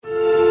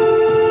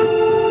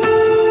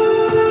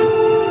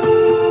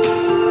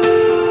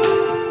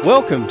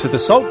Welcome to the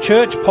Salt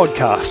Church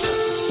podcast.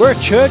 We're a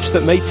church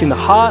that meets in the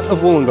heart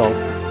of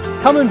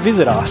Wollongong. Come and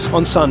visit us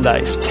on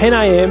Sundays, 10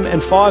 a.m.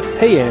 and 5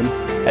 p.m.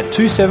 at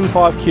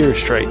 275 Keira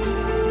Street.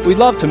 We'd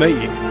love to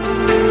meet you.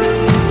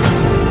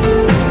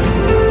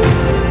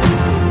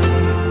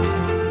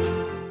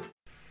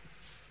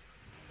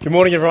 Good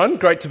morning, everyone.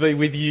 Great to be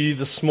with you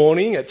this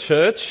morning at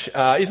church.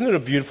 Isn't it a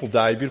beautiful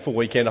day, beautiful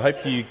weekend? I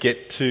hope you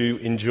get to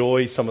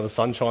enjoy some of the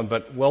sunshine,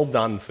 but well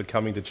done for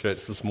coming to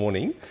church this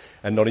morning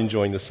and not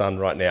enjoying the sun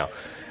right now.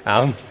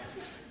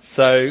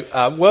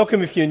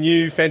 Welcome if you're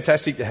new.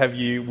 Fantastic to have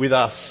you with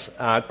us.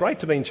 Great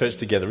to be in church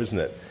together, isn't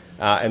it?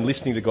 And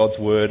listening to God's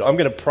word. I'm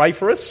going to pray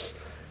for us,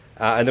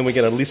 and then we're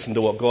going to listen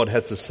to what God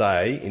has to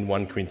say in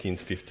 1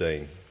 Corinthians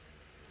 15.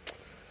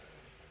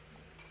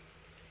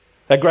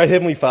 Our great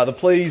Heavenly Father,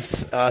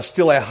 please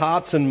still our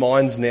hearts and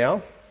minds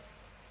now.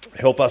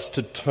 Help us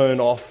to turn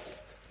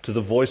off to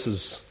the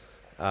voices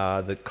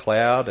that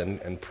cloud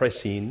and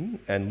press in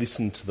and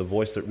listen to the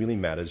voice that really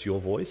matters,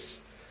 your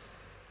voice.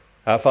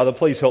 Father,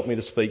 please help me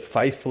to speak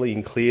faithfully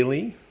and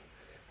clearly,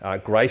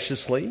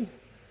 graciously.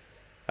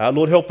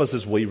 Lord, help us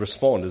as we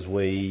respond, as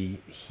we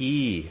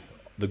hear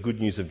the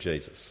good news of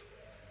Jesus.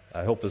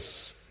 Help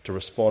us to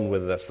respond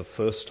whether that's the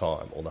first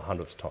time or the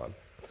 100th time.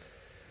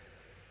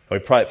 We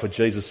pray it for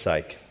Jesus'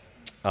 sake.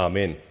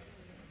 Amen.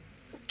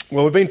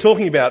 Well, we've been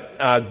talking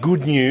about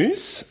good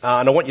news,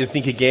 and I want you to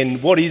think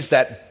again, what is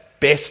that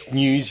best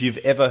news you've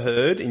ever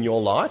heard in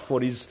your life?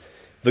 What is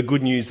the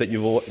good news that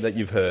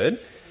you've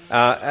heard?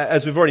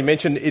 As we've already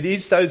mentioned, it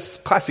is those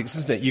classics,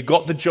 isn't it? You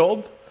got the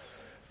job.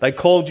 They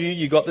called you,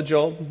 you got the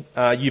job.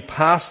 You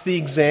passed the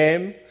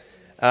exam.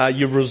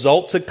 Your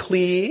results are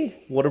clear.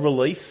 What a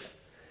relief.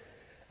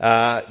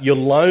 Your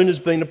loan has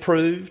been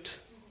approved.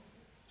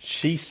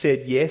 She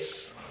said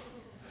yes.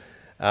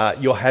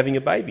 You're having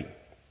a baby.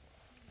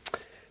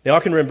 Now, I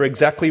can remember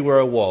exactly where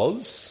I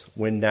was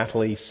when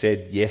Natalie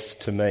said yes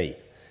to me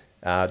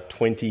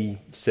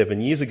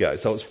 27 years ago.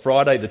 So it was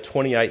Friday the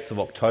 28th of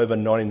October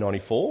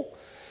 1994.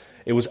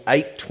 It was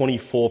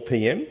 8:24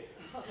 p.m.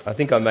 I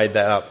think I made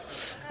that up.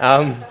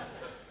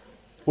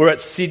 We're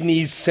at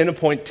Sydney's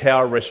Centrepoint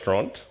Tower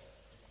restaurant,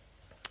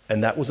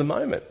 and that was a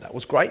moment. That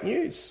was great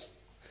news.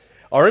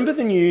 I remember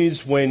the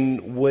news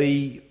when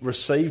we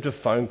received a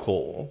phone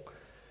call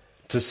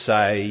to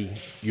say,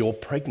 you're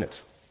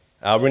pregnant.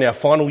 We're in our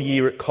final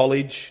year at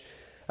college.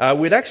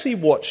 We'd actually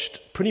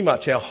watched pretty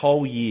much our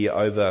whole year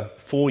over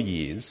 4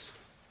 years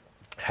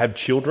have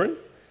children.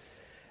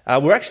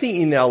 We're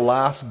actually in our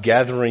last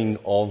gathering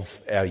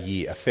of our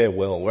year, a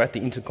farewell. We're at the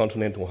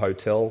Intercontinental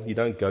Hotel. You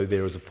don't go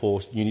there as a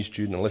poor uni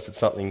student unless it's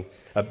something,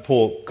 a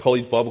poor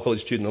Bible college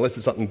student, unless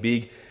it's something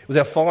big. It was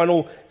our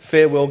final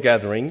farewell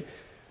gathering.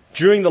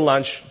 During the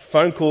lunch,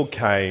 phone call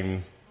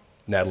came,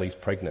 Natalie's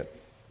pregnant.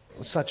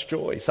 Such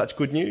joy, such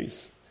good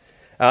news.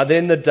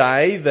 Then the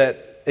day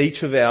that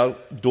each of our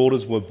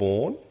daughters were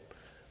born,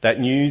 that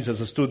news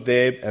as I stood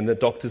there and the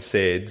doctor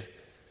said,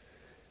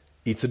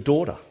 it's a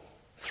daughter.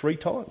 3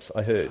 times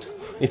I heard,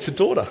 it's a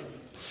daughter.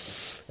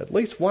 At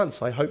least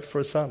once I hoped for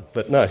a son,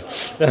 but no.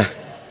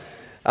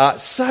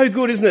 So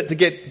good, isn't it, to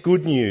get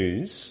good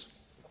news?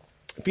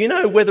 But you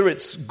know, whether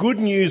it's good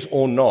news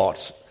or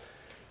not,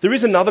 there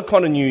is another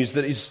kind of news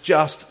that is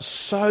just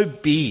so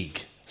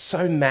big,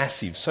 so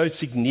massive, so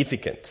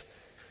significant,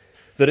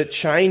 that it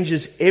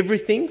changes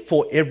everything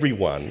for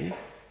everyone,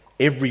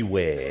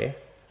 everywhere,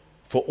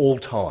 for all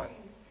time.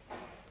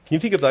 Can you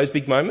think of those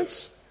big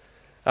moments?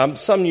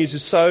 Some news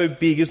is so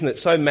big, isn't it?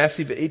 So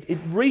massive. It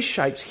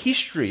reshapes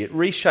history. It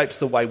reshapes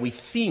the way we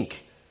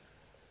think.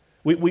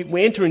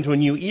 We enter into a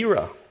new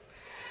era.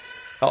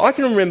 I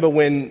can remember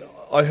when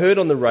I heard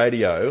on the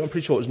radio, I'm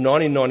pretty sure it was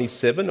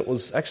 1997, it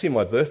was actually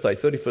my birthday,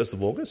 31st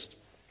of August.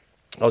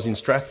 I was in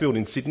Strathfield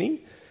in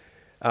Sydney.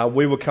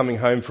 We were coming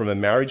home from a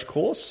marriage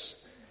course,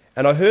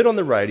 and I heard on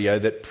the radio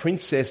that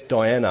Princess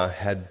Diana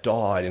had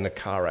died in a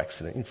car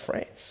accident in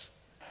France.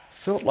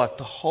 Felt like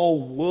the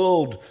whole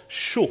world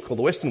shook, or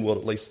the Western world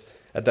at least,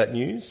 at that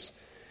news.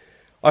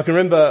 I can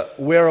remember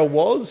where I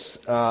was.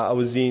 I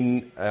was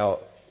in our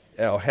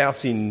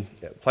house in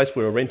a place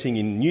we were renting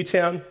in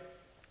Newtown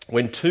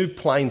when 2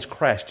 planes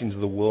crashed into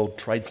the World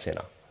Trade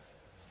Center,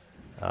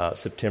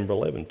 September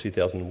 11,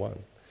 2001.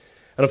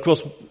 And of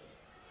course,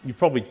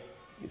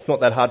 it's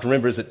not that hard to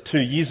remember, is it 2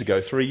 years ago,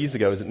 3 years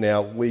ago, is it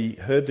now, we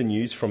heard the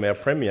news from our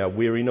Premier,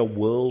 we're in a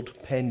world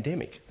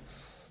pandemic.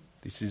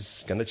 This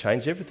is going to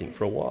change everything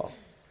for a while.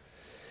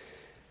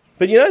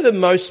 But you know the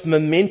most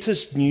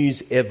momentous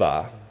news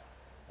ever,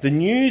 the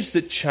news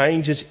that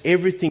changes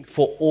everything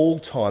for all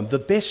time, the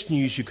best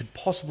news you could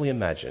possibly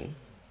imagine,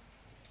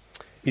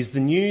 is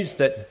the news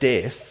that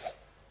death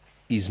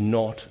is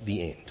not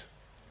the end.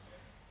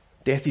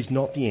 Death is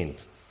not the end.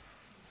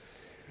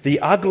 The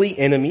ugly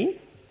enemy,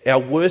 our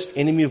worst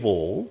enemy of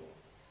all,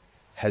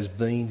 has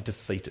been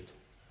defeated.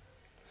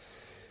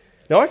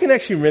 Now, I can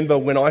actually remember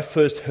when I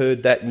first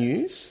heard that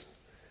news.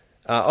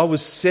 I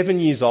was 7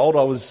 years old.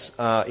 I was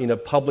in a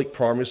public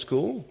primary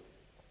school.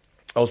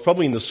 I was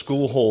probably in the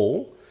school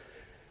hall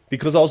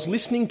because I was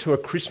listening to A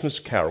Christmas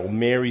Carol,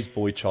 Mary's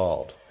Boy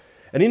Child.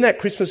 And in that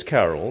Christmas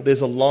carol,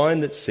 there's a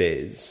line that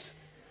says,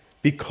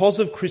 because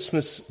of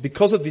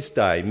this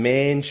day,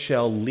 man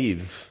shall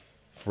live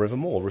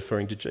forevermore,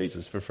 referring to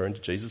Jesus'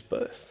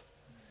 birth.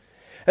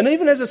 And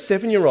even as a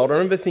 7-year-old, I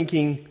remember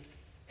thinking,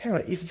 hang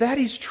on, if that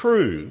is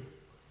true,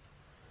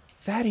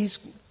 that is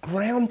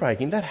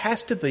groundbreaking. That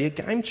has to be a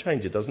game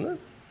changer, doesn't it?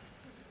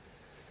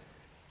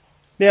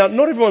 Now,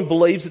 not everyone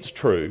believes it's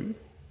true,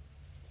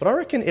 but I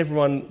reckon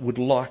everyone would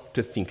like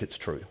to think it's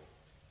true.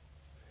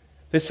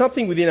 There's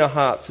something within our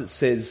hearts that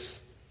says,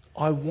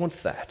 I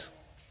want that.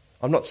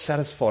 I'm not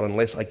satisfied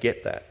unless I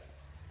get that.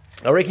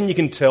 I reckon you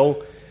can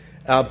tell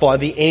by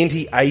the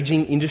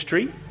anti-aging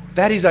industry,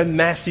 that is a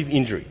massive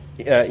industry.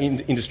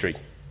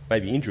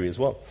 Maybe injury as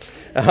well.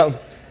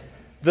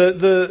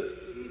 The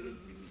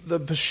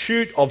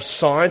pursuit of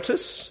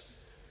scientists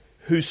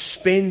who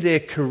spend their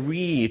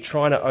career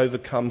trying to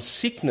overcome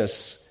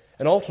sickness,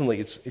 and ultimately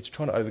it's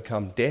trying to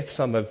overcome death.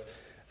 Some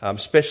have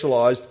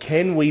specialised,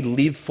 can we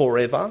live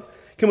forever?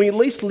 Can we at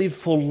least live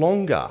for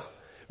longer?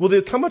 Will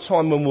there come a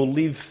time when we'll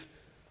live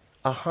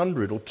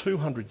 100 or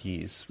 200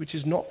 years, which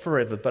is not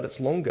forever, but it's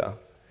longer?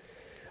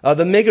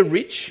 The mega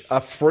rich are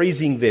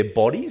freezing their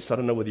bodies. I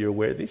don't know whether you're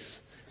aware of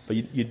this, but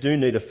you do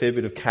need a fair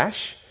bit of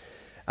cash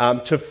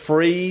to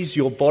freeze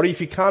your body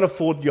if you can't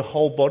afford your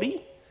whole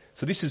body.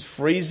 So this is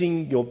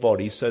freezing your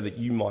body so that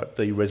you might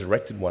be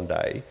resurrected one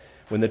day.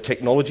 When the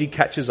technology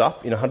catches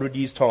up in 100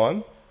 years'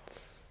 time,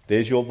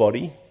 there's your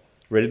body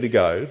ready to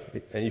go.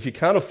 And if you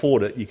can't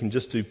afford it, you can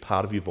just do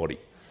part of your body.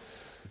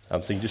 So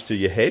you can just do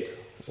your head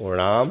or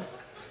an arm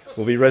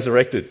will be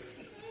resurrected.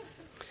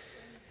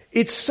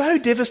 It's so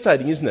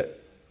devastating, isn't it,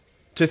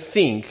 to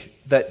think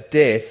that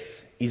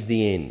death is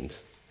the end,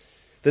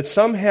 that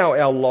somehow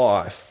our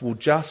life will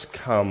just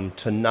come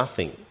to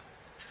nothing.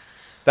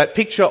 That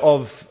picture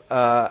of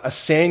a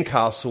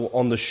sandcastle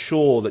on the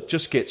shore that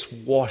just gets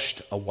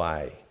washed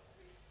away,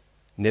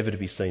 never to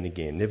be seen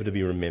again, never to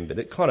be remembered.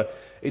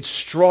 It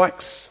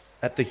strikes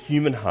at the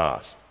human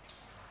heart.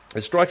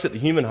 It strikes at the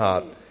human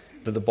heart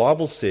that the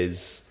Bible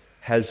says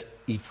has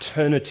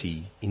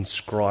eternity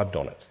inscribed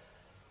on it.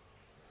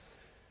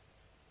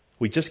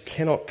 We just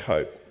cannot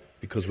cope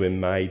because we're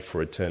made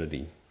for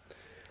eternity.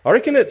 I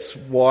reckon it's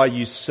why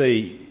you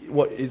see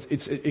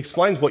it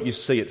explains what you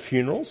see at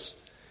funerals.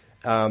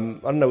 I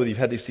don't know whether you've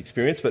had this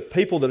experience, but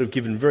people that have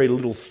given very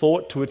little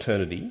thought to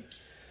eternity,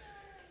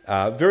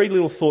 very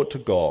little thought to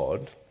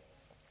God,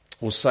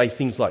 will say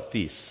things like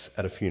this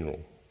at a funeral.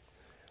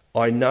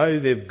 I know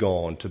they've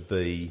gone to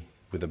be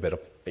in a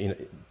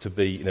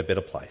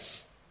better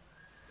place.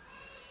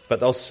 But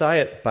they'll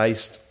say it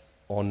based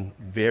on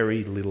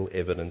very little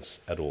evidence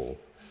at all.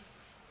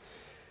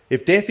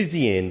 If death is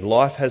the end,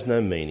 life has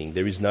no meaning.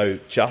 There is no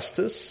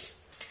justice.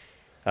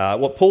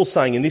 What Paul's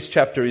saying in this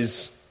chapter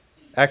is,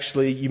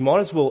 actually, you might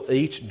as well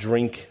eat,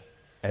 drink,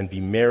 and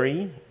be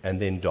merry, and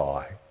then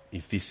die,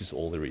 if this is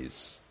all there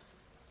is.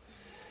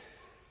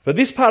 But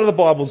this part of the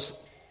Bible's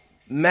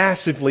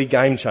massively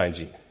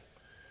game-changing.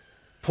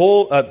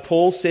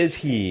 Paul says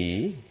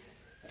here,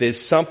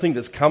 there's something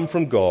that's come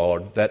from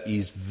God that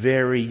is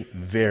very,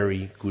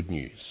 very good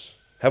news.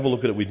 Have a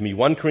look at it with me.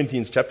 1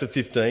 Corinthians chapter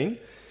 15.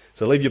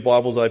 So leave your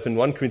Bibles open.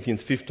 1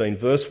 Corinthians 15,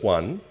 verse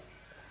 1.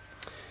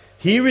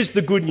 Here is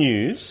the good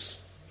news.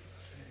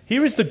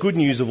 Here is the good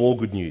news of all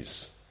good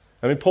news.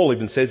 I mean, Paul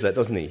even says that,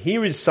 doesn't he?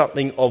 Here is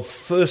something of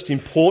first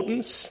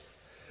importance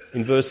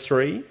in verse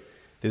 3.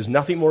 There's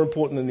nothing more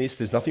important than this.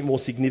 There's nothing more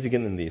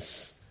significant than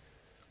this.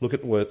 Look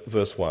at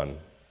verse 1.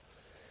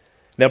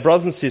 Now,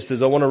 brothers and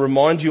sisters, I want to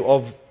remind you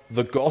of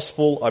the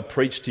gospel I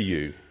preached to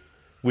you,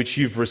 which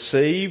you've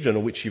received and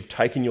on which you've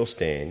taken your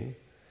stand.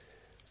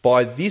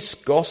 By this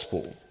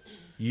gospel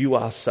you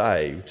are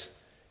saved,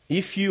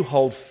 if you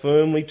hold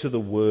firmly to the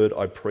word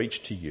I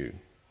preached to you.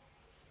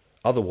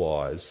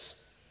 Otherwise,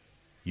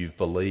 you've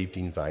believed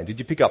in vain. Did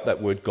you pick up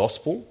that word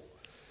gospel?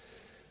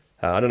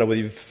 I don't know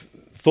whether you've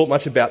thought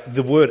much about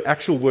the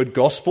actual word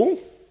gospel.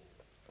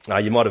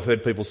 You might have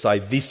heard people say,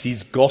 this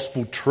is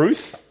gospel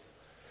truth.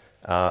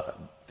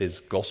 There's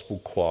gospel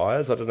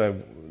choirs. I don't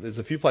know. There's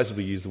a few places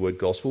we use the word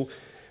gospel.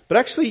 But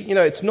actually,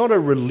 it's not a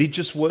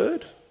religious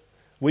word.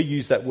 We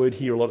use that word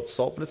here a lot at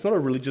SALT, but it's not a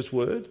religious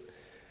word.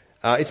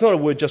 It's not a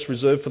word just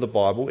reserved for the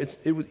Bible.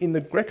 It was in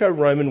the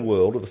Greco-Roman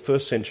world of the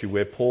first century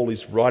where Paul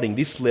is writing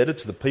this letter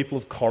to the people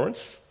of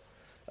Corinth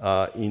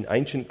in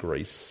ancient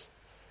Greece.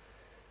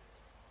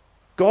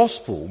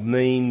 Gospel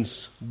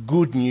means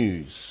good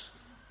news.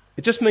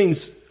 It just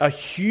means a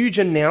huge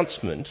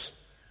announcement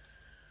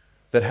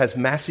that has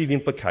massive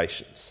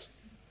implications.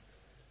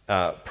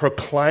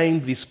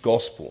 Proclaim this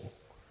gospel.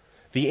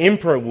 The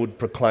emperor would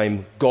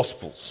proclaim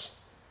gospels.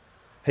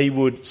 He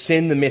would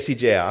send the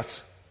message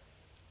out,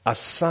 a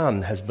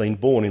son has been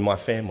born in my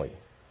family.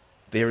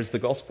 There is the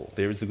gospel.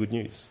 There is the good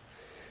news.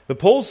 But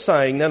Paul's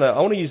saying, no, I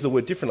want to use the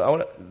word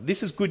differently.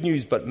 This is good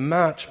news, but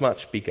much,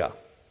 much bigger.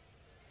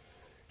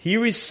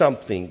 Here is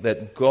something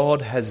that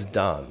God has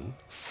done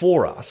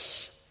for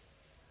us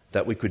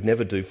that we could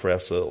never do for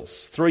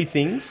ourselves. 3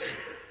 things.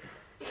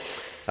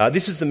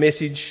 This is the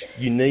message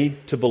you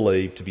need to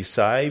believe to be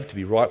saved, to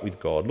be right with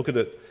God. Look at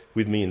it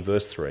with me in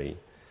verse 3.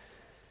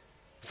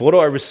 For what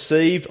I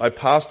received, I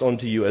passed on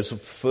to you as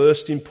of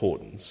first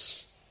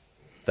importance,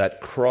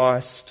 that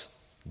Christ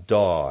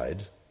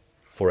died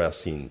for our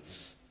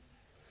sins.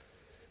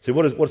 So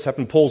what has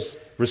happened? Paul's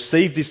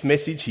received this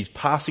message. He's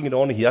passing it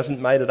on. He hasn't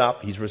made it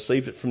up. He's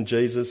received it from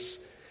Jesus.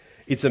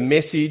 It's a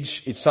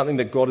message. It's something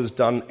that God has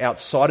done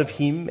outside of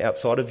him,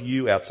 outside of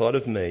you, outside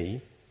of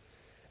me.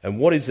 And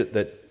what is it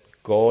that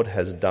God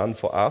has done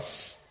for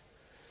us?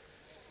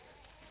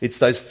 It's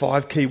those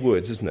 5 key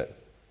words, isn't it?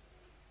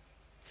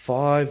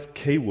 5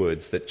 key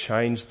words that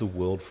change the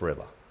world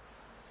forever.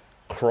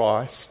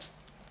 Christ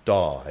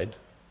died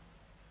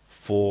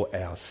for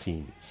our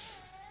sins.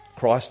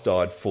 Christ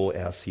died for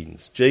our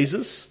sins.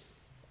 Jesus,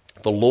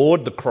 the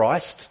Lord, the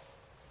Christ,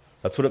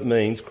 that's what it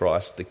means,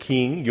 Christ, the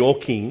King, your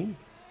King,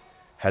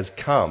 has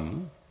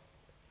come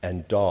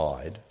and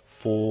died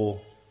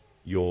for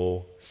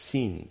your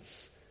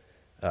sins.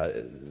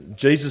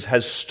 Jesus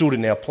has stood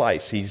in our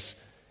place. He's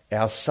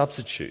our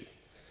substitute.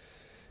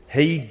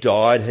 He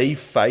died, he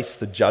faced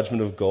the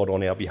judgment of God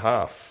on our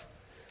behalf.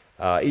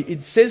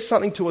 It says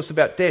something to us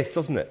about death,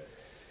 doesn't it?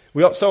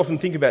 We so often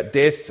think about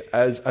death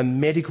as a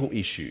medical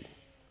issue,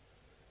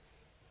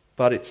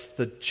 but it's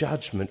the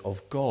judgment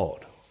of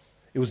God.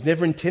 It was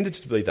never intended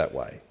to be that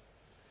way.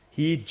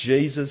 Here,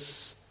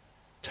 Jesus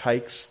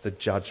takes the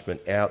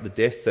judgment out, the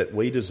death that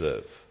we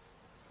deserve,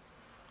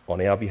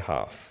 on our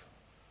behalf,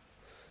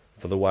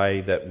 for the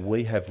way that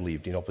we have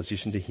lived in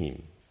opposition to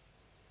him.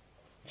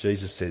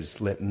 Jesus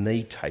says, let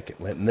me take it.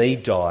 Let me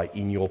die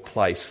in your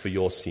place for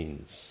your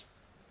sins.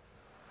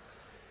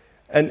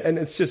 And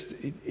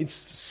it's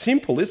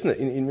simple, isn't it,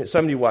 in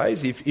so many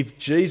ways? If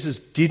Jesus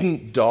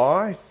didn't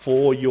die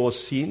for your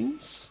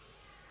sins,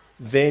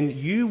 then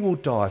you will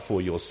die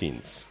for your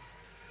sins.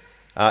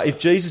 If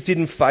Jesus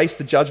didn't face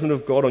the judgment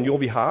of God on your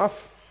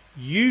behalf,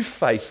 you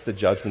face the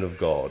judgment of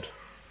God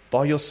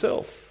by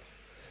yourself.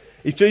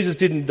 If Jesus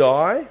didn't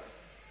die,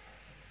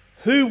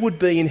 who would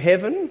be in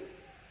heaven?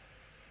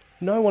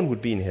 No one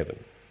would be in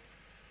heaven.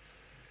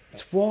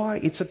 It's why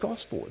it's a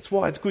gospel. It's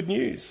why it's good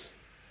news.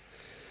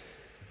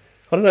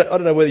 I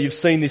don't know whether you've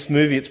seen this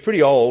movie. It's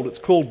pretty old. It's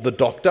called The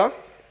Doctor.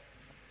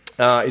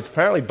 It's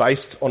apparently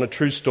based on a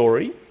true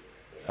story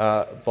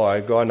by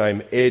a guy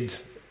named Ed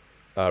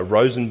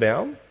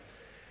Rosenbaum,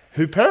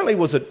 who apparently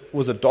was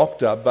a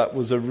doctor, but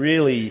was a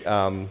really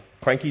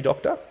cranky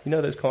doctor. You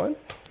know those kind?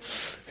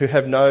 Who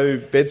have no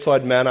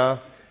bedside manner,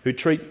 who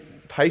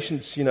treat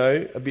patients,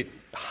 a bit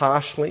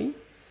harshly.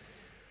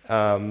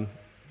 And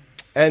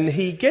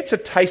he gets a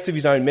taste of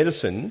his own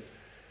medicine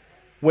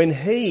when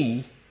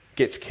he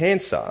gets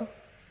cancer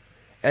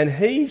and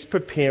he's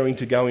preparing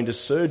to go into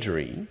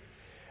surgery.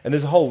 And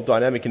there's a whole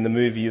dynamic in the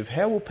movie of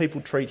how will people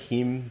treat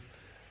him.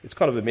 It's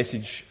kind of a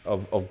message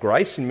of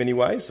grace in many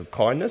ways, of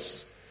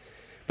kindness.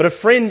 But a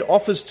friend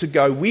offers to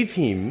go with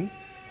him,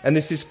 and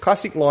there's this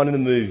classic line in the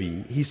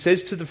movie. He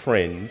says to the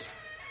friend,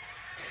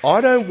 I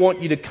don't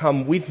want you to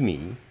come with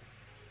me,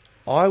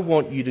 I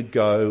want you to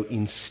go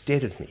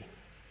instead of me.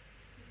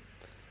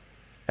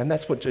 And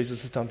that's what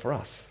Jesus has done for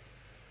us.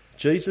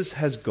 Jesus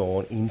has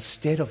gone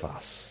instead of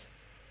us.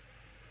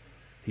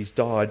 He's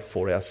died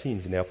for our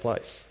sins in our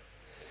place.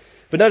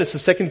 But notice the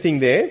second thing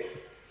there.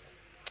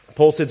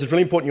 Paul says it's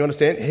really important you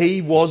understand.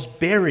 He was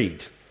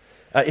buried.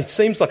 It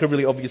seems like a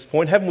really obvious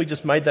point. Haven't we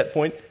just made that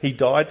point? He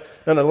died.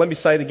 No, let me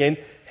say it again.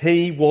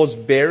 He was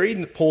buried.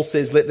 And Paul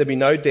says, let there be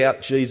no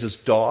doubt Jesus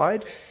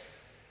died.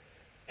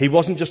 He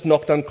wasn't just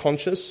knocked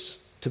unconscious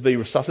to be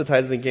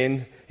resuscitated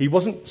again. He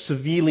wasn't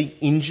severely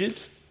injured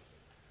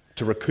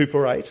to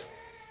recuperate.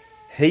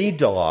 He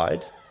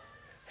died.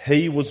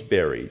 He was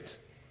buried.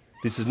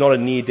 This is not a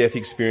near-death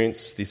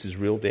experience. This is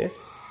real death.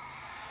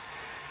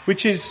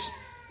 Which is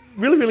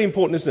really, really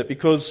important, isn't it?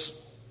 Because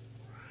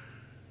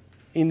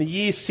in the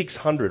year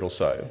 600 or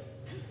so,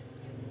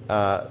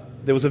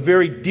 there was a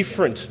very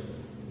different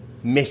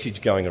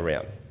message going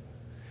around.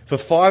 For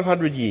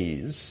 500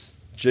 years,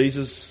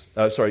 Jesus'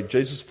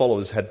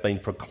 followers had been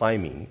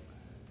proclaiming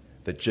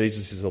that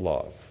Jesus is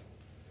alive,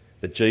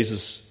 that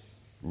Jesus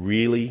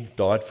really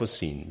died for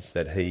sins,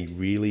 that he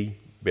really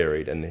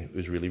buried and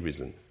was really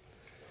risen.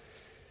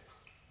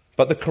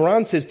 But the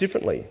Quran says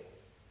differently.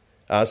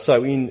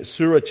 So in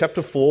Surah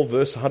chapter 4,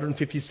 verse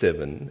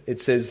 157,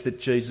 it says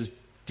that Jesus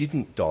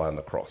didn't die on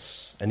the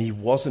cross and he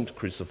wasn't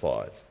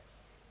crucified.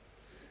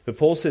 But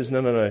Paul says,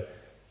 no.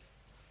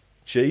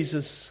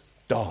 Jesus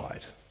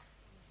died.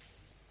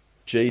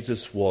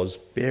 Jesus was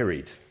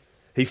buried.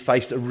 He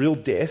faced a real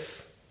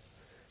death.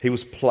 He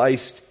was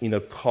placed in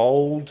a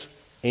cold,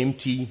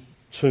 empty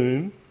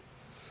tomb.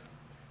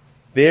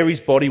 There his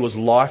body was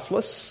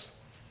lifeless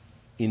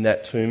in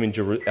that tomb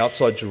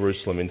outside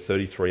Jerusalem in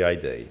 33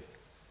 AD.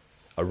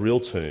 A real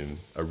tomb,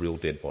 a real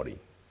dead body.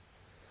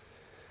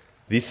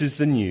 This is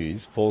the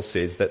news, Paul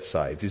says, that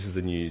saves. This is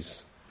the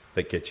news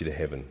that gets you to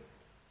heaven.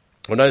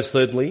 Well, notice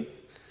thirdly,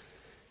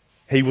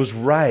 he was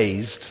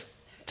raised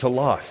to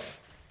life.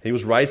 He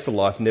was raised to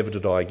life, never to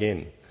die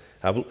again.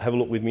 Have a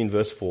look with me in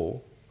verse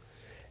 4.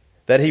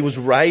 That he was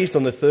raised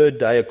on the third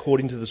day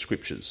according to the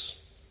Scriptures.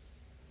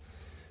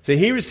 So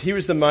here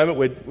is the moment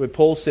where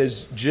Paul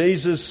says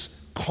Jesus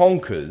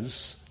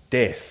conquers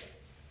death.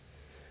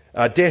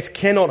 Death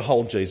cannot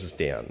hold Jesus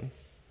down.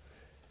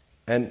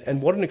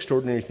 And what an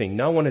extraordinary thing.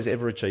 No one has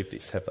ever achieved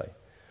this, have they?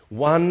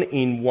 1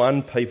 in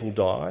 1 people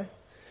die.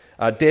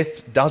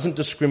 Death doesn't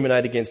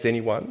discriminate against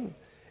anyone.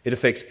 It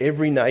affects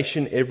every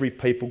nation, every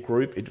people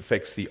group. It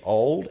affects the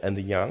old and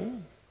the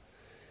young.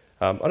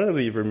 I don't know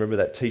whether you remember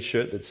that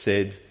T-shirt that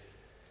said,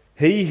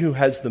 "He who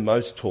has the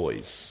most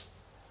toys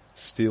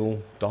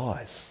still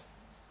dies."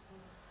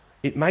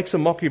 It makes a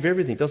mockery of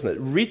everything, doesn't it?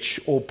 Rich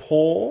or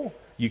poor,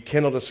 you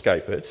cannot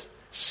escape it.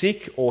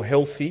 Sick or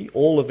healthy,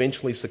 all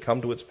eventually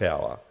succumb to its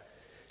power.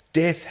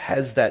 Death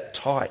has that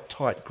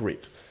tight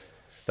grip,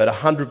 that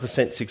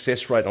 100%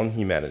 success rate on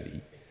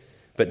humanity.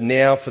 But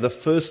now, for the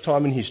first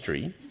time in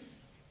history,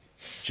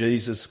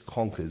 Jesus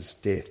conquers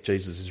death.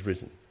 Jesus is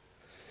risen.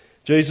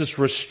 Jesus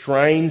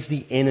restrains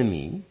the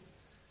enemy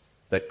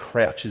that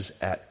crouches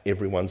at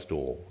everyone's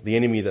door, the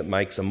enemy that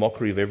makes a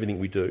mockery of everything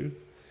we do,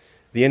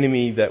 the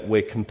enemy that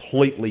we're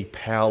completely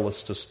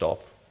powerless to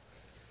stop,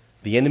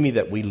 the enemy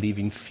that we live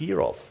in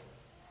fear of.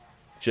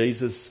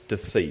 Jesus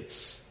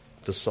defeats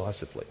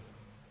decisively,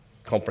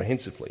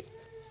 comprehensively.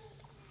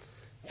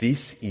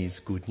 This is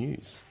good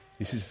news.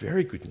 This is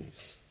very good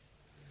news.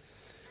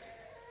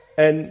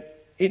 And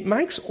it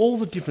makes all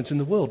the difference in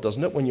the world,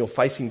 doesn't it, when you're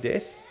facing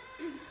death?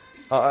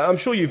 I'm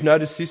sure you've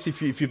noticed this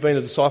if you've been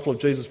a disciple of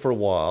Jesus for a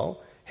while,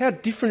 how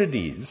different it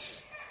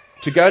is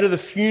to go to the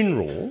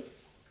funeral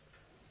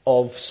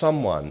of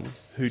someone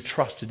who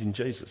trusted in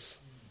Jesus.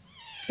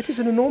 It is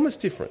an enormous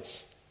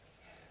difference.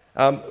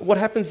 What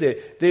happens there?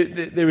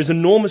 There is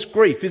enormous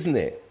grief, isn't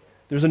there?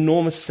 There's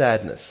enormous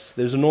sadness.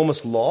 There's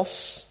enormous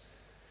loss.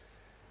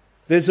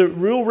 There's a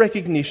real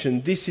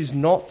recognition this is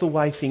not the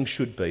way things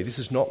should be. This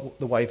is not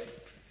the way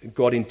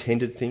God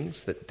intended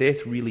things, that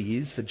death really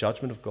is the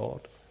judgment of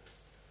God.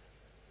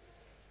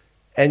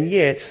 And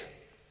yet,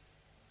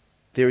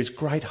 there is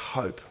great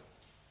hope.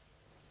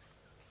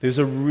 There's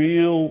a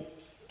real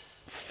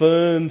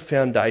firm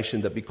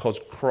foundation that because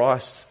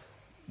Christ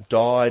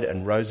died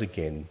and rose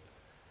again,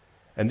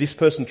 and this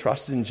person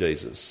trusted in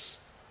Jesus,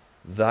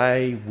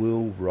 they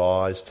will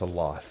rise to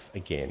life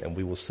again, and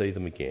we will see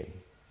them again.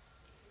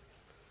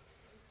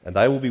 And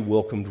they will be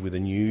welcomed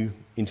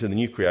into the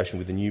new creation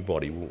with a new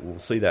body. We'll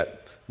see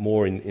that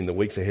more in the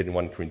weeks ahead in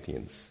 1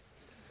 Corinthians.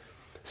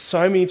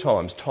 So many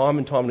times, time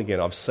and time again,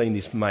 I've seen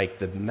this make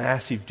the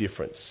massive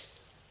difference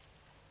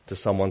to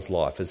someone's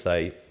life as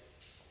they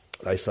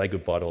say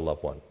goodbye to a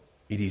loved one.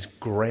 It is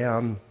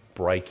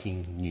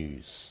groundbreaking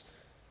news.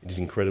 It is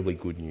incredibly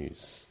good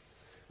news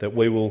that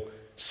we will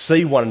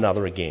see one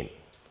another again,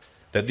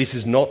 that this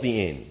is not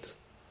the end.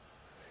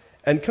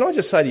 And can I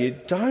just say to you,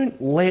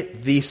 don't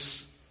let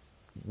this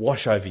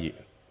wash over you.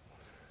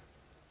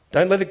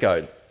 Don't let it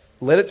go.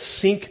 Let it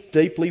sink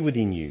deeply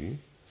within you.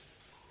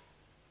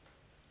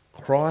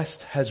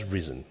 Christ has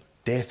risen.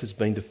 Death has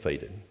been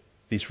defeated.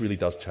 This really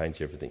does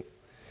change everything.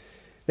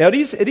 Now, it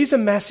is a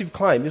massive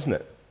claim, isn't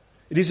it?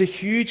 It is a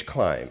huge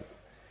claim.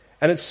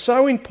 And it's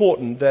so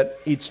important that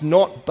it's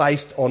not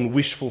based on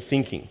wishful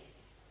thinking.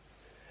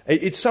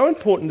 It's so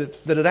important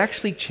that it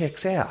actually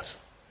checks out.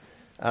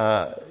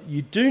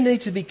 You do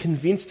need to be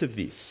convinced of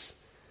this.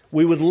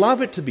 We would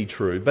love it to be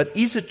true, but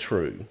is it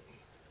true?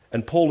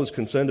 And Paul is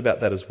concerned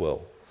about that as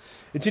well.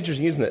 It's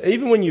interesting, isn't it?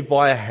 Even when you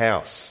buy a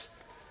house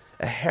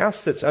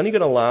that's only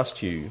going to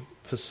last you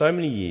for so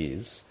many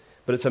years,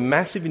 but it's a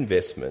massive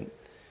investment,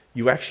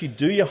 you actually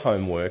do your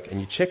homework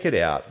and you check it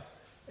out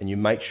and you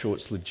make sure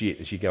it's legit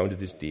as you go into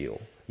this deal.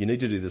 You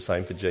need to do the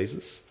same for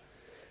Jesus.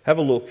 Have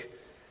a look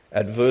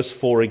at verse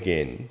 4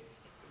 again.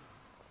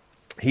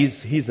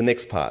 Here's the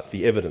next part,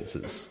 the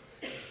evidences.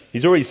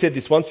 He's already said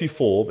this once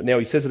before, but now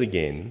he says it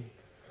again.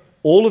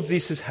 All of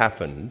this has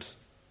happened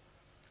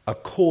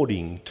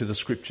according to the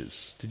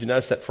Scriptures. Did you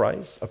notice that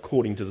phrase?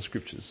 According to the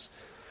Scriptures.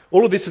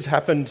 All of this has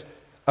happened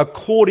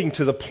according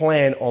to the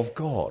plan of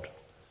God.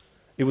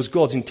 It was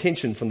God's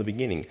intention from the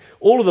beginning.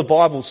 All of the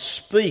Bible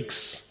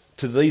speaks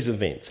to these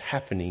events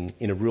happening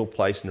in a real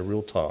place in a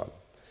real time.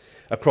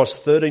 Across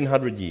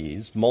 1,300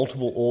 years,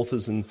 multiple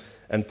authors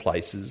and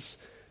places,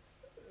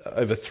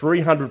 over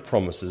 300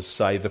 promises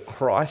say the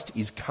Christ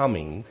is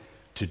coming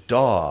to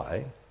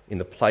die in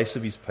the place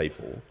of his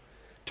people,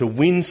 to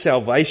win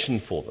salvation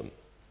for them.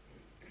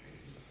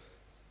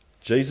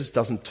 Jesus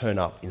doesn't turn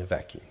up in a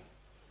vacuum.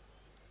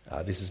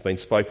 This has been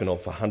spoken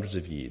of for hundreds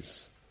of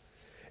years.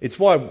 It's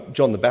why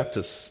John the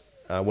Baptist,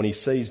 when he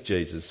sees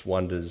Jesus,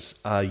 wonders,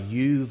 are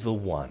you the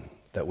one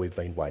that we've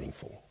been waiting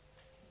for?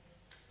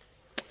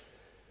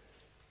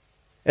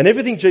 And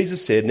everything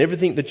Jesus said and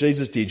everything that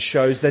Jesus did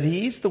shows that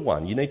he is the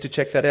one. You need to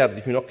check that out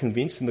if you're not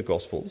convinced in the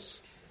Gospels.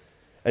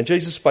 And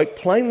Jesus spoke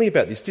plainly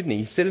about this, didn't he?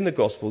 He said in the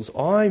Gospels,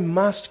 I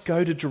must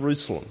go to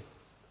Jerusalem.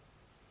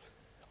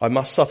 I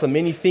must suffer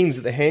many things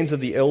at the hands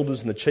of the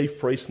elders and the chief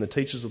priests and the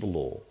teachers of the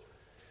law.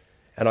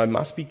 And I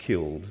must be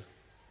killed.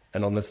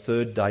 And on the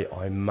third day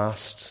I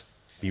must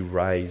be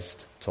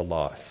raised to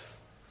life.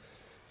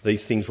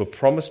 These things were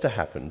promised to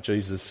happen.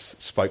 Jesus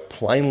spoke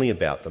plainly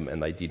about them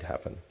and they did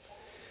happen.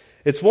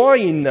 It's why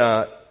in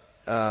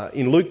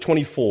Luke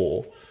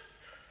 24,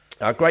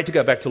 great to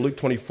go back to Luke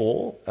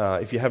 24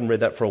 if you haven't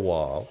read that for a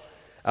while.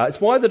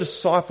 It's why the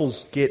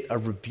disciples get a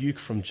rebuke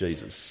from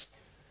Jesus.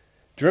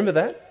 Do you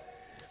remember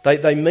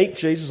that? They meet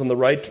Jesus on the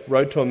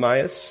road to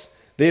Emmaus.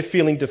 They're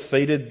feeling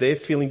defeated. They're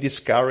feeling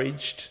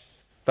discouraged.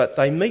 But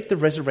they meet the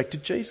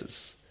resurrected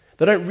Jesus.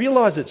 They don't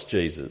realise it's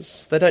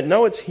Jesus. They don't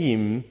know it's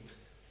him.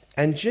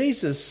 And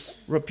Jesus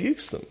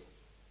rebukes them.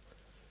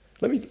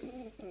 Let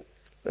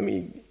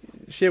me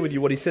share with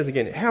you what he says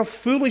again. How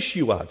foolish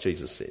you are,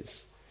 Jesus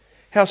says.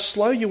 How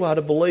slow you are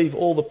to believe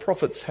all the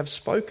prophets have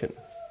spoken.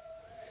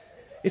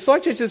 It's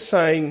like Jesus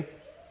saying,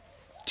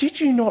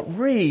 did you not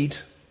read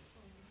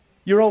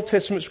your Old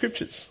Testament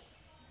scriptures?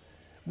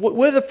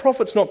 Were the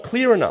prophets not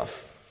clear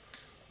enough?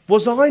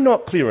 Was I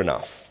not clear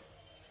enough?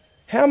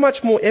 How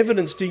much more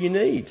evidence do you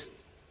need?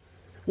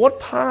 What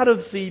part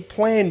of the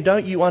plan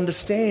don't you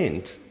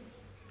understand?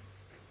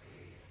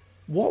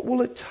 What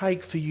will it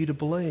take for you to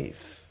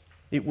believe?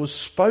 It was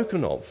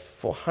spoken of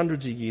for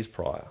hundreds of years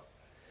prior.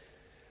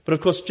 But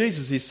of course,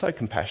 Jesus is so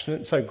compassionate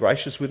and so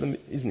gracious with them,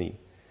 isn't he?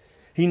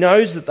 He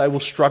knows that they will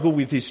struggle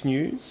with this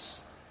news,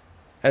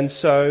 and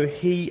so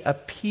he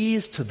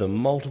appears to them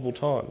multiple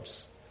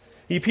times.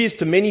 He appears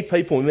to many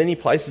people in many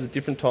places at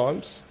different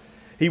times.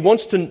 He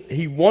wants them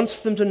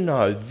to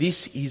know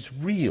this is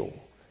real.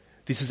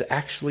 This is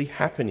actually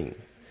happening.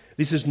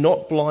 This is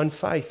not blind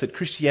faith, that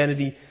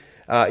Christianity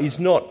is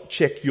not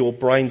check your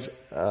brains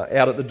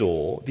out at the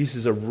door. This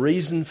is a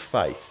reasoned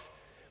faith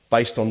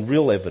based on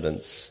real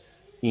evidence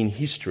in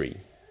history.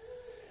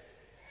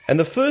 And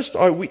the first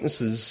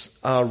eyewitnesses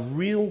are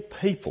real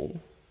people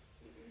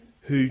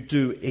who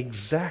do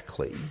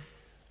exactly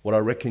what I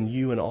reckon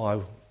you and I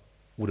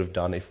would have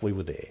done if we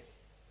were there.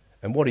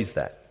 And what is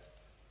that?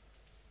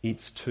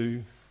 It's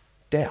to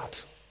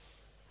doubt.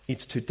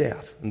 It's to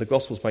doubt. And the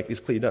Gospels make this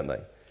clear, don't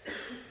they?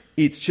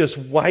 It's just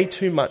way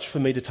too much for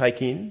me to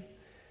take in.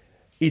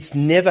 It's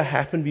never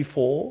happened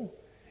before.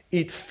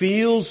 It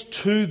feels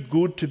too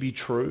good to be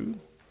true.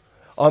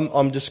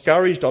 I'm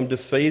discouraged, I'm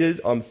defeated,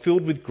 I'm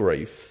filled with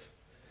grief.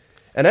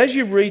 And as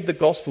you read the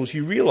Gospels,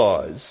 you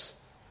realise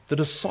the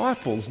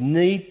disciples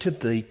need to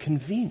be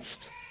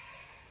convinced.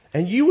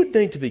 And you would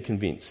need to be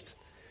convinced.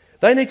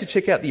 They need to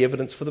check out the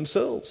evidence for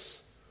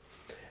themselves.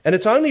 And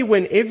it's only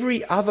when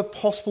every other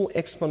possible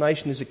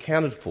explanation is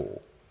accounted for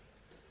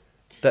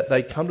that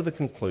they come to the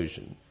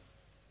conclusion,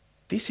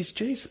 this is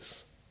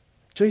Jesus.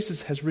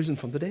 Jesus has risen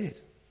from the dead.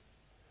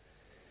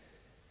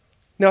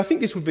 Now, I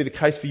think this would be the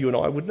case for you and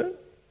I, wouldn't it?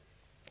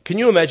 Can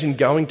you imagine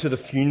going to the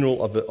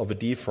funeral of a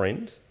dear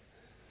friend?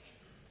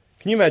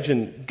 Can you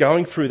imagine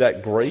going through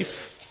that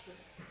grief,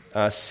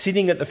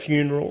 sitting at the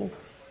funeral,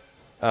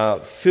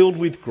 filled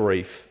with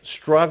grief,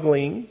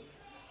 struggling?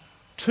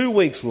 2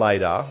 weeks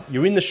later,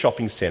 you're in the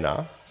shopping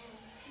centre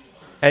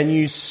and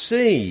you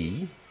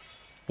see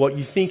what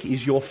you think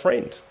is your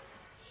friend.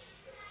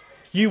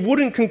 You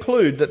wouldn't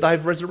conclude that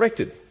they've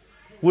resurrected,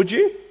 would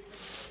you?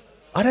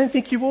 I don't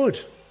think you would.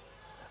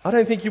 I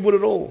don't think you would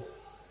at all.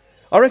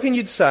 I reckon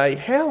you'd say,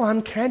 how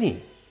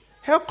uncanny,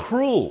 how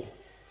cruel.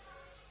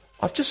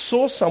 I've just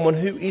saw someone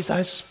who is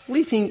a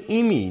splitting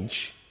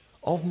image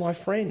of my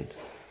friend.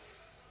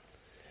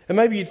 And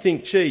maybe you'd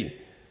think, gee,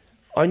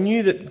 I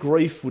knew that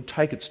grief would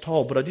take its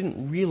toll, but I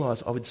didn't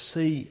realise I would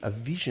see a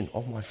vision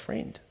of my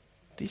friend.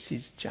 This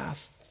is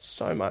just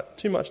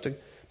too much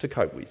to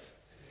cope with.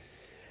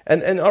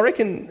 And I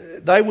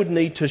reckon they would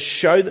need to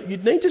show that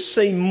you'd need to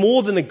see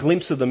more than a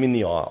glimpse of them in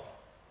the aisle.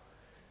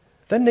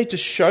 They need to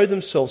show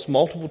themselves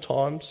multiple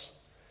times.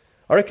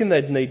 I reckon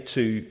they'd need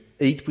to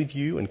eat with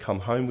you and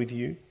come home with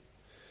you.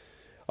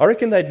 I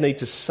reckon they'd need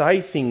to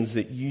say things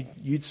that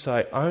you'd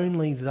say,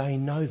 only they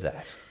know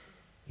that.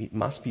 It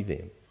must be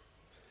them.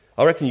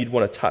 I reckon you'd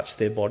want to touch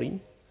their body.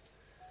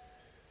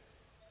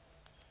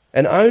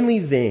 And only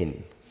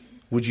then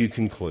would you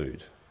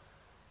conclude,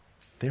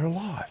 they're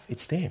alive.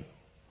 It's them.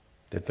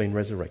 They've been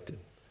resurrected.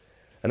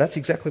 And that's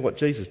exactly what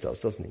Jesus does,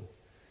 doesn't he?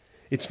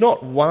 It's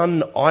not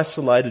one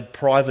isolated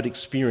private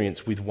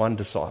experience with one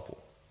disciple.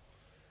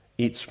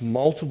 It's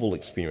multiple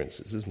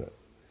experiences, isn't it?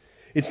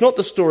 It's not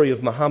the story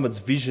of Muhammad's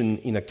vision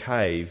in a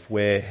cave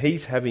where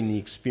he's having the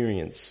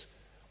experience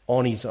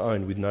on his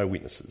own with no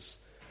witnesses,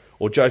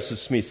 or Joseph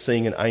Smith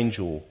seeing an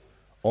angel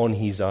on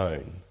his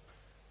own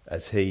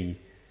as he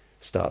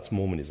starts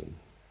Mormonism.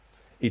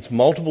 It's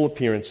multiple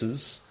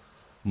appearances,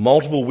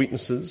 multiple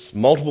witnesses,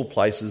 multiple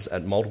places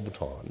at multiple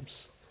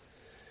times.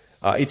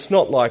 It's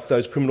not like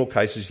those criminal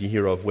cases you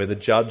hear of where the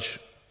judge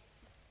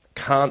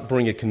can't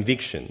bring a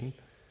conviction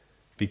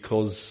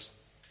because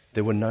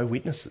there were no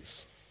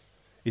witnesses.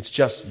 It's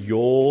just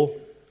your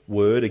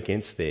word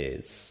against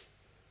theirs,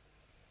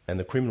 and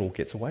the criminal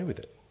gets away with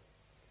it.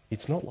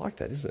 It's not like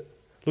that, is it?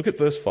 Look at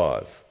verse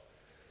 5.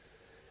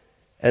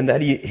 And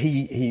that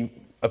he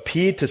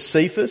appeared to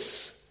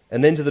Cephas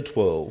and then to the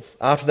 12.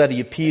 After that he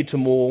appeared to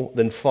more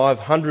than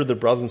 500 of the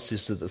brothers and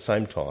sisters at the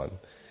same time,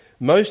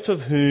 most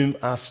of whom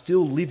are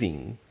still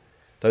living,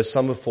 though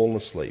some have fallen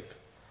asleep.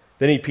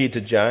 Then he appeared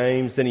to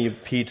James, then he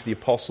appeared to the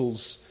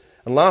apostles.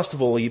 And last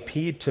of all, he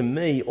appeared to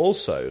me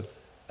also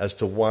as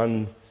to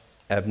one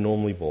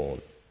abnormally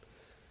born.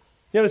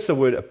 You notice the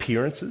word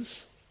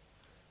appearances?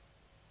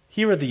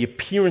 Here are the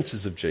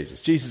appearances of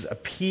Jesus. Jesus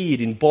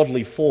appeared in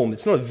bodily form.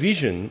 It's not a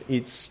vision,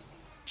 it's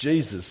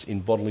Jesus in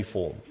bodily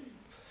form.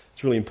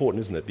 It's really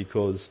important, isn't it?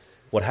 Because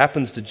what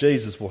happens to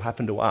Jesus will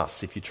happen to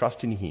us if you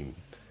trust in him.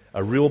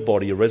 A real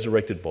body, a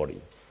resurrected body.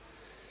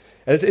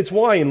 And it's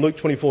why in Luke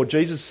 24,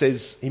 Jesus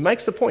says, he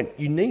makes the point,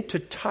 you need to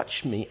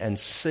touch me and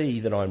see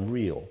that I'm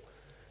real.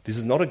 This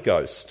is not a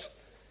ghost.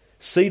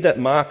 See that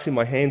marks in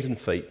my hands and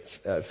feet.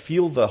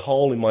 Feel the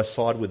hole in my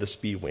side where the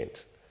spear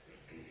went.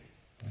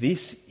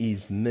 This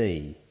is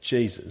me,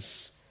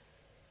 Jesus,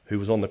 who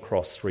was on the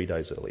cross 3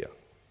 days earlier.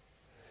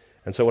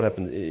 And so what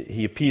happened?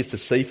 He appears to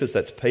Cephas,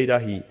 that's Peter.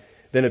 He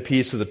then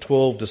appears to the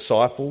 12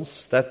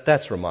 disciples.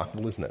 That's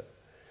remarkable, isn't it?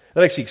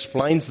 That actually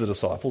explains the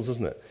disciples,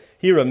 doesn't it?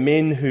 Here are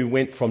men who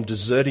went from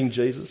deserting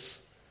Jesus,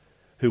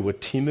 who were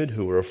timid,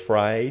 who were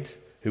afraid,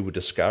 who were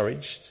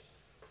discouraged.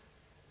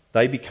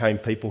 They became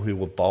people who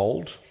were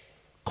bold,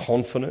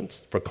 confident,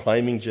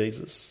 proclaiming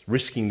Jesus,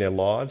 risking their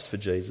lives for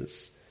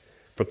Jesus,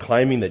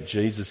 proclaiming that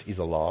Jesus is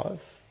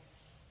alive.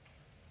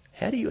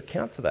 How do you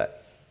account for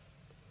that?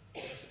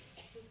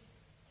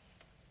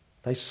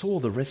 They saw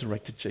the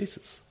resurrected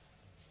Jesus.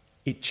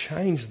 It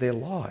changed their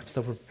lives.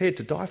 They were prepared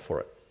to die for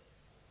it.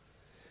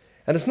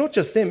 And it's not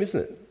just them, isn't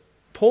it?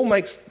 Paul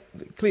makes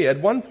clear, at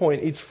one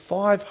point, it's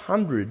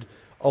 500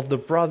 of the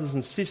brothers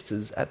and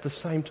sisters at the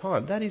same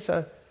time. That is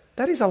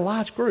a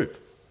large group.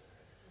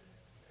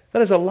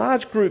 That is a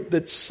large group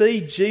that see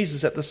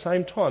Jesus at the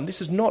same time.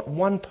 This is not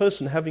one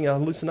person having a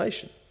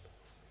hallucination.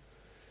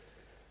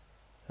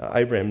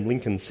 Abraham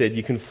Lincoln said,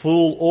 you can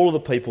fool all of the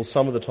people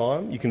some of the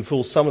time, you can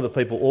fool some of the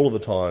people all of the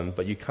time,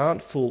 but you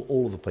can't fool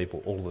all of the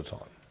people all of the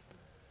time.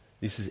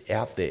 This is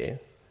out there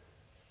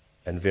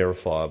and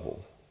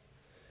verifiable.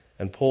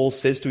 And Paul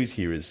says to his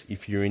hearers,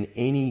 if you're in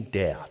any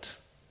doubt,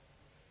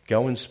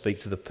 go and speak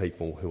to the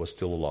people who are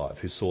still alive,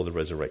 who saw the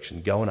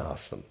resurrection. Go and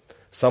ask them.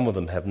 Some of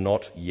them have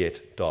not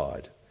yet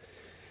died.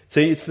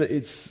 See, it's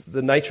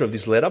the nature of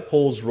this letter.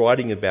 Paul's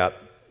writing about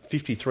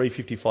 53,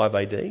 55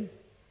 AD.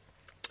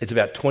 It's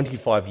about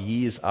 25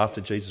 years after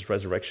Jesus'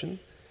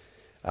 resurrection.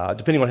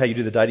 Depending on how you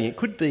do the dating, it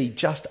could be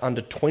just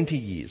under 20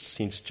 years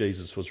since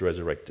Jesus was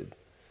resurrected.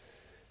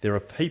 There are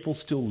people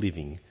still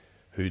living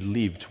who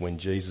lived when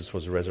Jesus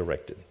was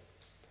resurrected.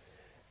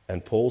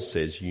 And Paul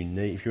says,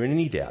 if you're in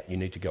any doubt, you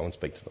need to go and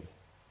speak to them.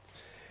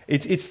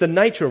 It's the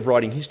nature of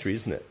writing history,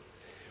 isn't it?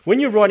 When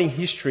you're writing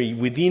history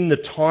within the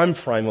time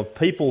frame of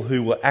people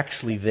who were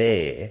actually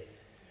there,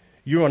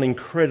 you're on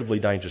incredibly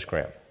dangerous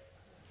ground.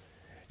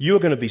 You're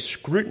going to be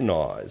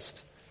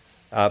scrutinised.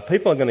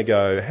 People are going to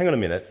go, hang on a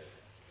minute,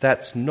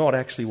 that's not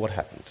actually what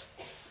happened.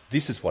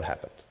 This is what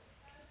happened.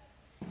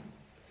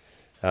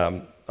 I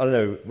don't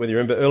know whether you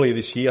remember earlier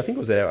this year, I think it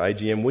was at our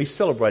AGM, we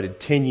celebrated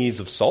 10 years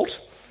of SALT,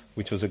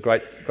 which was a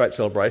great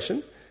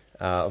celebration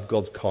of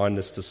God's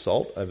kindness to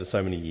SALT over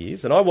so many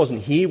years. And I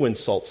wasn't here when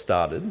SALT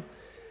started,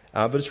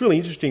 but it's really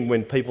interesting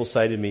when people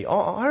say to me,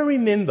 I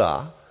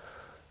remember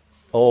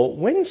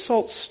when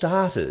SALT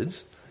started,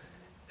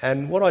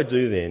 and what I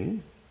do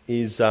then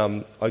is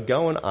I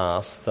go and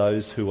ask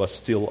those who are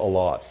still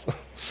alive,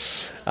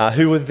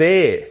 who were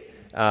there.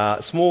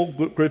 Small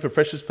group of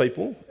precious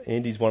people.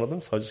 Andy's one of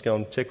them, so I just go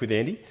and check with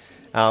Andy.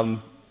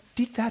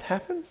 Did that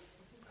happen?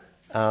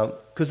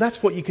 Because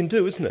that's what you can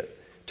do, isn't it?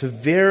 To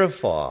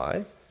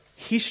verify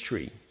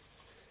history.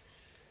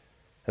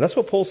 And that's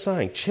what Paul's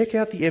saying. Check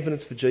out the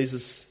evidence for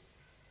Jesus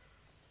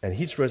and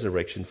his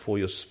resurrection for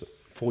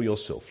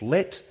yourself.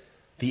 Let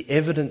the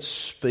evidence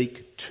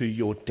speak to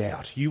your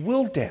doubt. You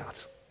will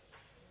doubt.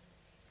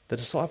 The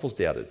disciples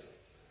doubted.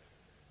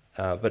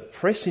 But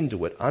press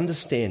into it,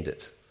 understand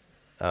it.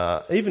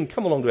 Even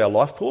come along to our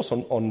life course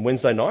on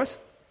Wednesday night.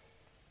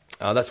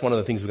 That's one of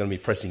the things we're going to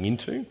be pressing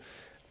into.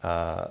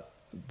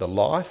 The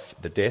life,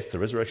 the death, the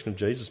resurrection of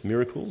Jesus,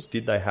 miracles,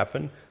 did they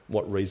happen?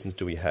 What reasons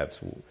do we have?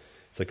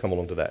 So come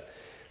along to that.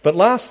 But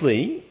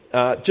lastly,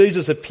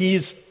 Jesus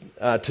appears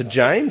to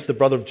James, the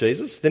brother of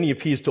Jesus. Then he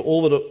appears to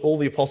all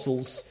the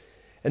apostles.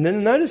 And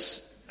then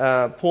notice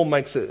Paul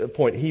makes a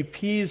point. He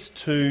appears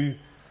to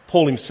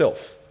Paul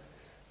himself,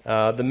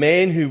 the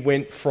man who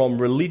went from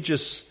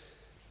religious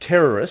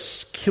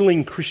terrorists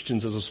killing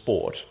Christians as a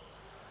sport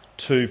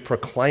to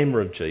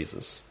proclaimer of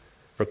Jesus,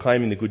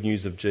 proclaiming the good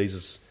news of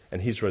Jesus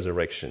and his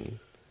resurrection.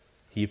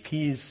 He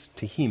appears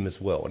to him as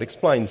well. It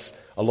explains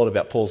a lot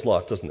about Paul's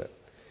life, doesn't it?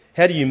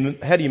 How do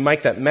you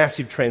make that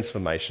massive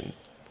transformation?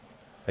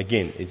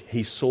 Again,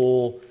 he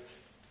saw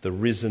the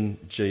risen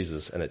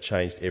Jesus and it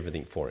changed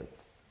everything for him.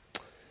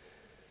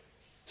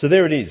 So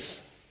there it is.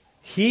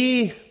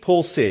 Here,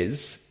 Paul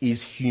says,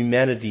 is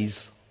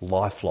humanity's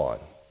lifeline.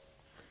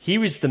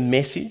 Here is the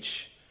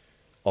message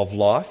of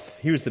life.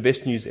 Here is the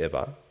best news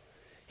ever.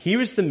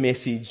 Here is the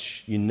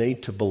message you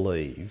need to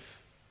believe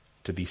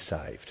to be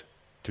saved,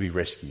 to be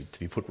rescued, to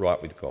be put right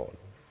with God.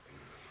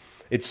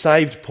 It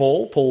saved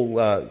Paul. Paul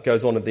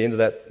goes on at the end of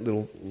that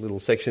little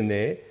section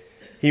there.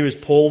 Here is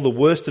Paul, the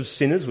worst of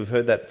sinners. We've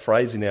heard that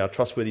phrase in our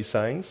trustworthy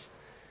sayings.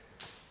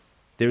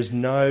 There is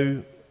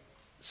no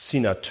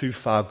sinner too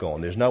far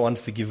gone. There's no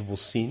unforgivable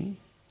sin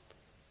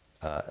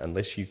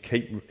unless you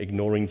keep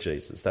ignoring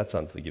Jesus. That's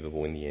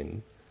unforgivable in the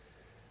end.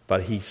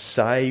 But he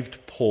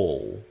saved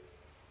Paul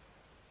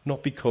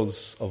not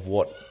because of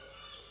what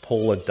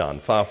Paul had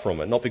done, far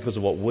from it, not because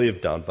of what we have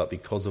done, but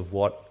because of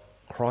what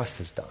Christ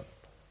has done.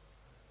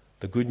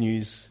 The good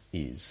news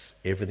is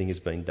everything has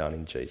been done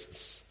in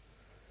Jesus.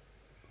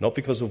 Not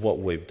because of what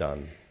we've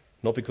done,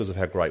 not because of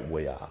how great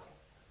we are,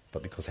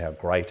 but because how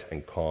great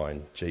and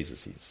kind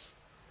Jesus is.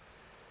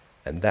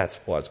 And that's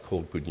why it's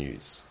called good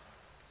news.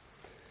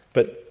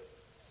 But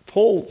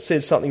Paul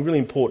says something really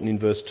important in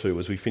verse 2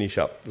 as we finish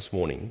up this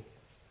morning.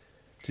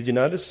 Did you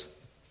notice?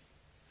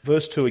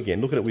 Verse 2 again,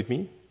 look at it with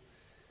me.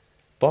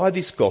 By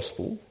this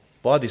gospel,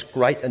 by this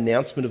great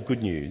announcement of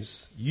good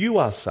news, you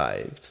are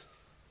saved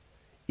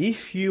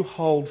if you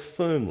hold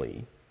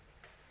firmly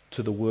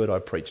to the word I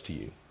preach to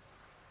you.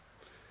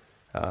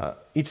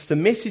 It's the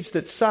message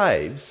that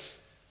saves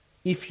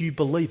if you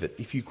believe it,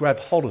 if you grab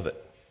hold of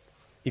it,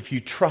 if you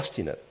trust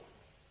in it.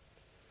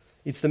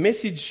 It's the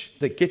message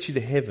that gets you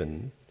to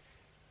heaven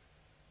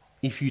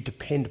if you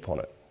depend upon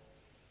it.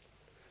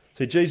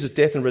 So Jesus'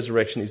 death and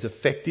resurrection is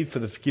effective for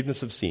the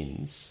forgiveness of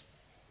sins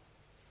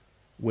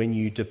when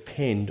you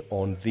depend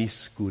on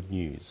this good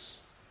news.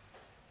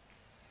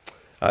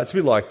 It's a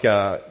bit like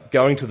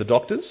going to the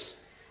doctors.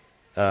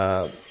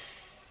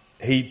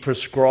 He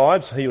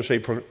or she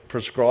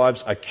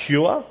prescribes a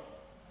cure,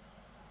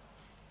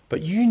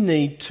 but you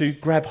need to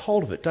grab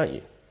hold of it, don't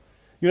you?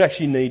 You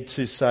actually need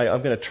to say,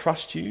 I'm going to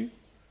trust you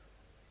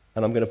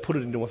and I'm going to put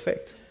it into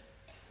effect.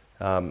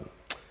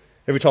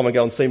 Every time I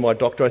go and see my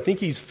doctor, I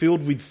think he's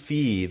filled with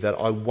fear that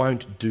I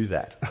won't do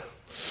that.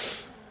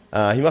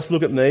 He must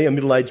look at me, a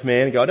middle-aged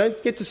man, and go, I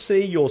don't get to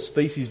see your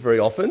species very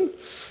often.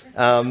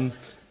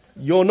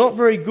 You're not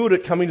very good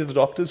at coming to the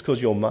doctors because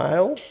you're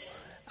male,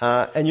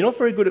 and you're not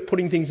very good at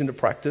putting things into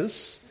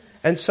practice.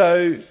 And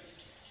so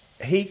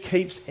he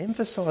keeps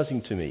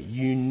emphasising to me,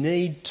 you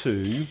need to,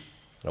 and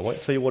I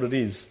won't tell you what it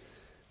is,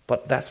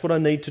 but that's what I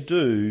need to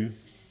do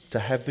to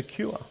have the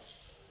cure,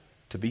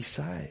 to be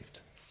saved.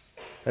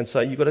 And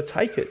so you've got to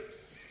take it.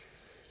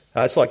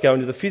 It's like going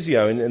to the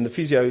physio and the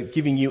physio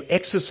giving you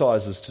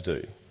exercises to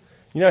do.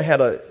 You know how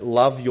to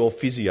love your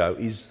physio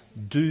is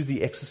do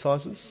the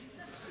exercises.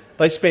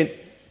 They spent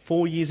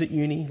 4 years at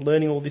uni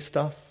learning all this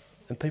stuff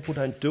and people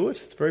don't do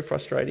it. It's very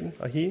frustrating,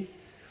 I hear.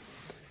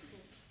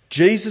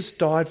 Jesus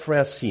died for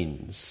our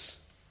sins.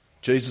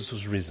 Jesus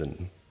was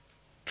risen.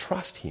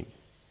 Trust him.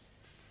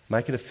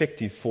 Make it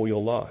effective for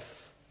your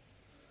life.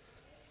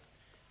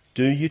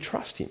 Do you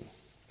trust him?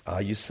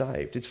 Are you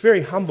saved? It's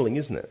very humbling,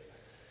 isn't it?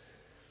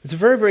 It's a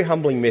very, very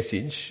humbling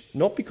message,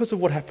 not because of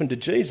what happened to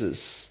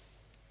Jesus,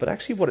 but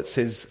actually what it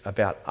says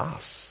about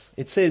us.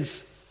 It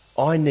says,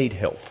 I need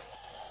help,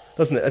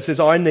 doesn't it? It says,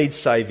 I need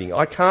saving.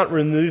 I can't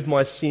remove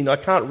my sin. I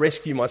can't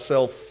rescue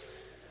myself.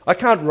 I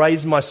can't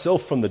raise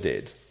myself from the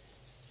dead.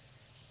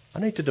 I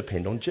need to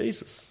depend on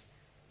Jesus.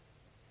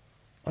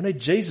 I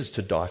need Jesus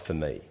to die for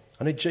me.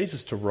 I need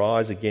Jesus to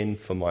rise again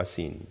for my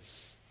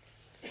sins.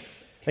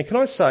 And can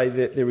I say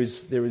that there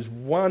is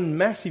one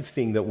massive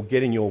thing that will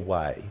get in your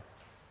way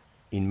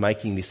in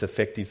making this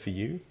effective for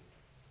you?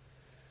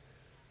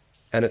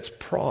 And it's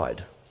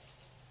pride.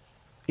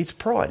 It's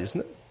pride, isn't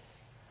it?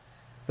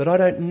 That I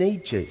don't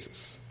need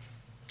Jesus.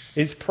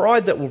 It's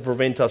pride that will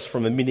prevent us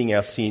from admitting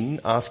our sin,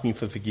 asking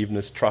for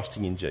forgiveness,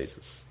 trusting in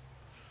Jesus.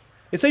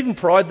 It's even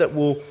pride that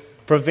will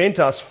prevent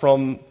us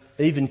from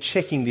even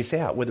checking this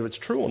out, whether it's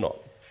true or not.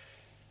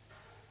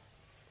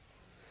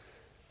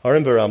 I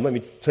remember, let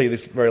me tell you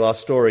this very last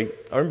story.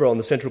 I remember on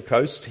the Central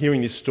Coast hearing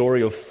this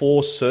story of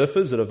 4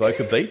 surfers at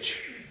Avoca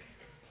Beach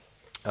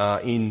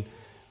in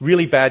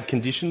really bad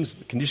conditions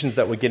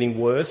that were getting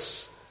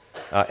worse,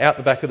 out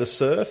the back of the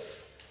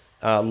surf,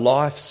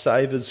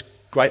 lifesavers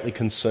greatly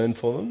concerned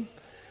for them.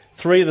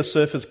 3 of the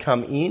surfers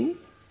come in,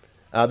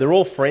 they're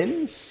all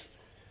friends,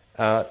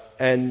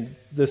 and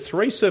the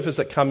 3 surfers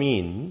that come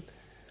in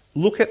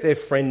look at their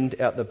friend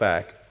out the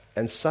back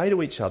and say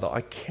to each other, I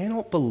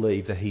cannot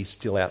believe that he's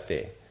still out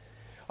there.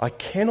 I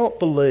cannot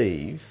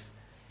believe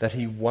that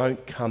he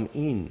won't come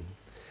in.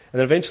 And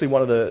then eventually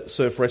one of the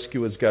surf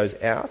rescuers goes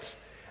out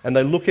and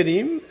they look at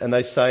him and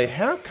they say,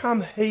 how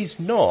come he's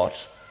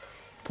not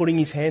putting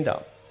his hand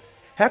up?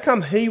 How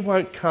come he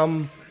won't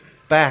come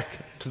back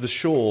to the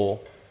shore?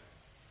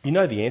 You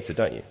know the answer,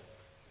 don't you?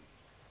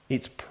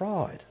 It's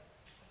pride.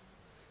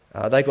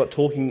 They got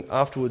talking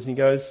afterwards and he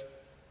goes,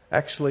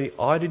 actually,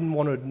 I didn't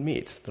want to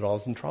admit that I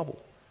was in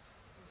trouble.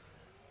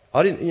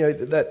 I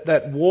didn't,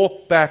 that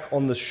walk back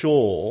on the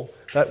shore,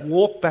 that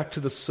walk back to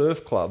the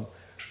surf club,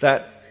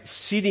 that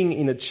sitting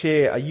in a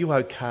chair, are you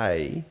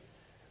okay?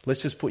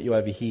 Let's just put you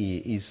over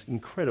here, is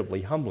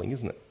incredibly humbling,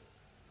 isn't it?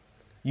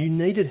 You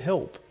needed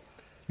help.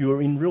 You were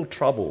in real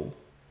trouble.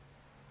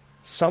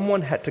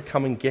 Someone had to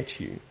come and get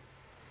you.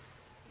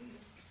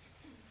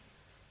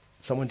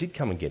 Someone did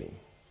come and get him.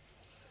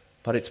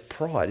 But it's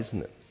pride,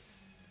 isn't it?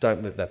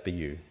 Don't let that be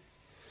you.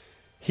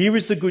 Here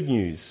is the good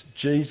news.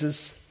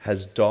 Jesus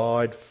has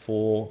died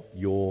for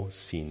your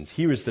sins.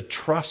 Here is the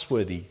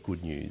trustworthy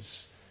good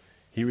news.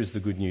 Here is the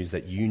good news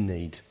that you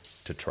need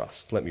to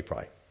trust. Let me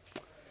pray.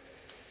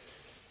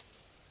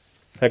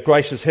 Our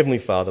gracious Heavenly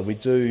Father, we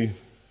do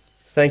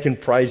thank and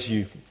praise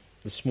you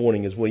this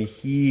morning as we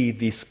hear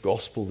this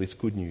gospel, this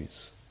good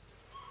news.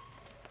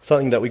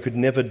 Something that we could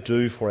never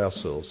do for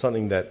ourselves,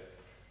 something that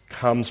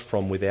comes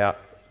from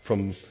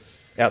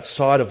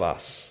outside of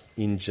us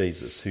in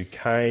Jesus, who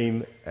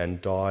came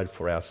and died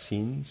for our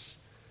sins,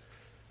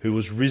 who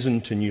was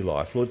risen to new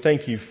life. Lord,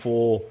 thank you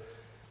for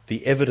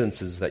the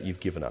evidences that you've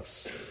given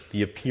us,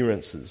 the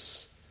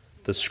appearances,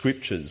 the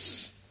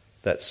scriptures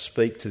that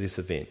speak to this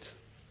event.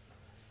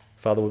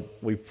 Father,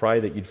 we pray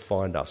that you'd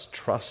find us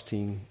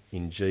trusting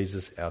in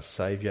Jesus, our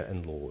Saviour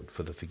and Lord,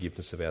 for the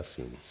forgiveness of our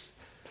sins.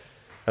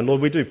 And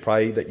Lord, we do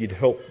pray that you'd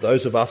help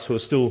those of us who are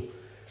still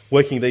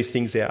working these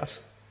things out.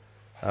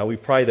 We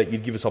pray that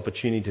you'd give us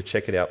opportunity to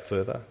check it out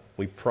further.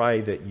 We pray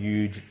that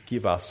you'd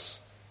give us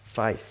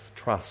faith,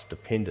 trust,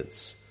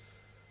 dependence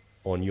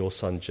on your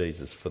Son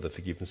Jesus for the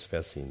forgiveness of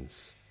our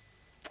sins.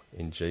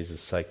 In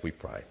Jesus' sake we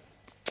pray.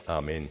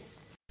 Amen.